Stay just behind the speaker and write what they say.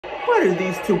What are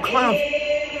these two clowns?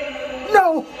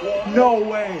 No! No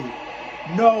way!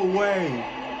 No way!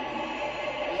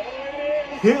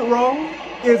 Hit Row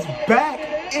is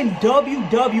back in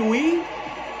WWE?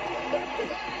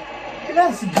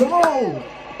 Let's go!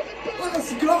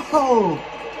 Let's go!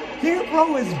 Hit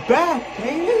Row is back,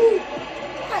 baby!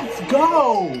 Let's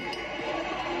go!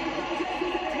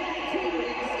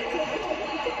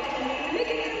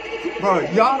 Bro,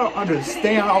 y'all don't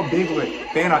understand how big of a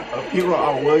fan of Hit Row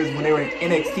I was when they were in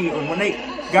NXT. And when they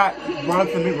got brought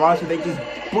to the main roster, they just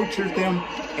butchered them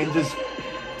and just,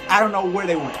 I don't know where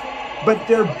they went. But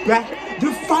they're back.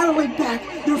 They're finally back.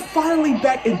 They're finally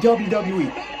back in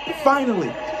WWE.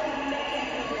 Finally.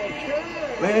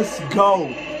 Let's go.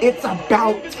 It's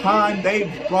about time they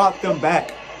brought them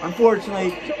back.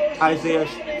 Unfortunately, Isaiah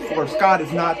or Scott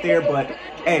is not there, but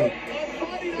hey,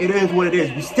 it is what it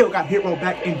is. We still got Hit Row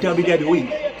back in WWE.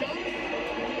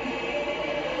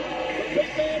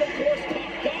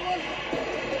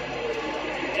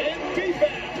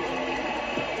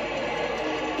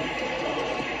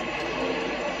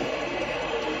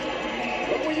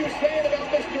 What were you saying about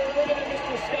Mr. Irvin and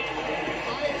Mr. Scott?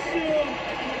 I assume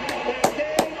that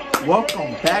they are...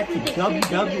 Welcome back to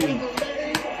WWE.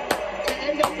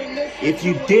 If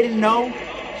you didn't know,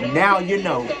 now you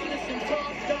know.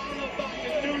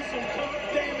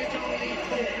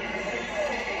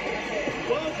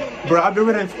 Bro, I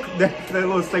remember that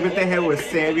little segment they had with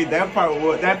Sammy. That part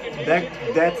was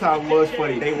that time was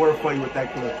funny. They were funny with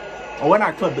that clip. Oh, well,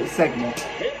 not clip, but segment.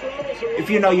 If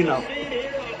you know, you know.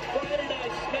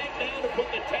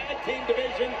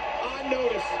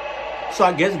 So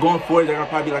I guess going forward they're gonna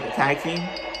probably be like a tag team.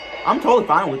 I'm totally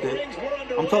fine with it.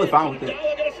 I'm totally fine with it.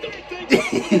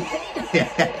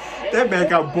 That man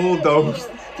got bulldozed.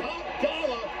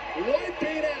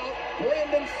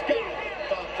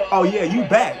 Oh yeah, you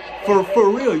back. For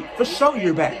real. For sure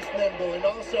you're back. And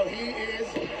also he is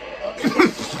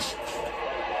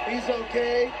he's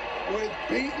okay with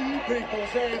beating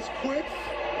people's ass quick.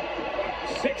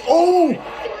 Oh!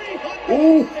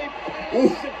 Oh!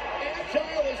 Oh!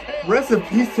 Rest in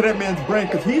peace to that man's brain,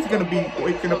 because he's going to be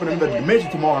waking up in another dimension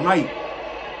tomorrow night.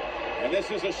 And this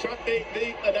is a shot they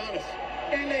beat Adonis.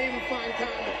 And they even find time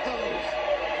to pose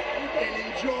and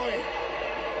enjoy it.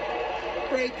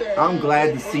 Right there. I'm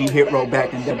glad to see Hit Row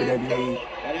back in WWE.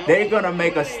 They're going to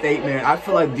make a statement. I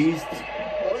feel like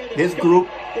this group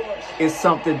is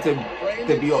something to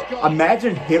be.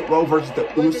 Imagine Hit Row versus the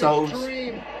Usos.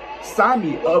 Sign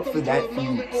me up for that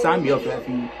feud. Sign me up for that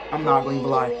feud. I'm not going to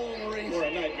lie.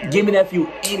 Give me that feud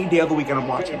any day of the week and I'm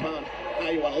watching.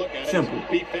 Simple.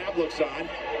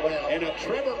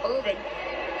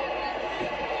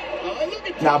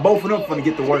 Now both of them finna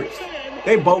get the works.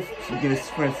 They both get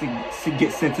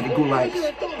sent to the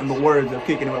gulags. In the words of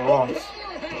Kicking It Raw.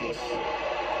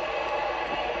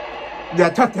 Yeah, I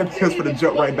thought that was for the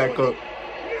jump right back up.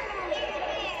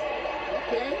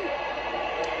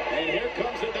 And here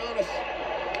comes Adonis.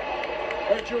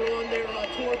 Heard you were on their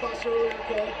tour bus earlier,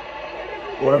 Cole.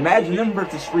 Or imagine them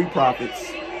versus Street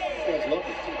Profits. If you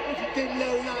didn't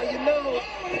know, now you know.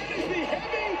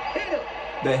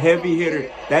 The heavy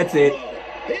hitter. That's it.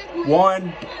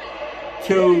 1,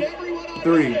 2,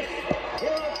 3.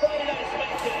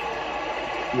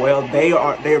 Well,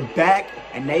 they're back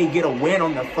and they get a win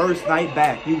on the first night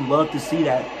back. You love to see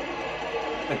that.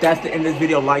 But that's the end of this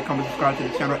video. Like, comment, subscribe to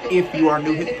the channel. If you are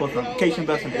new, hit the post notification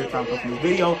bell so you get time to post this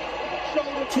video.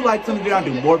 2 likes on the video. I'll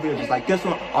do more videos just like this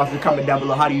one. Also, comment down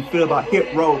below, how do you feel about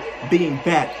Hit Row being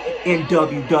back in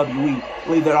WWE?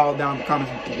 Leave that all down in the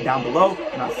comments down below,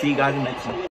 and I'll see you guys in the next one.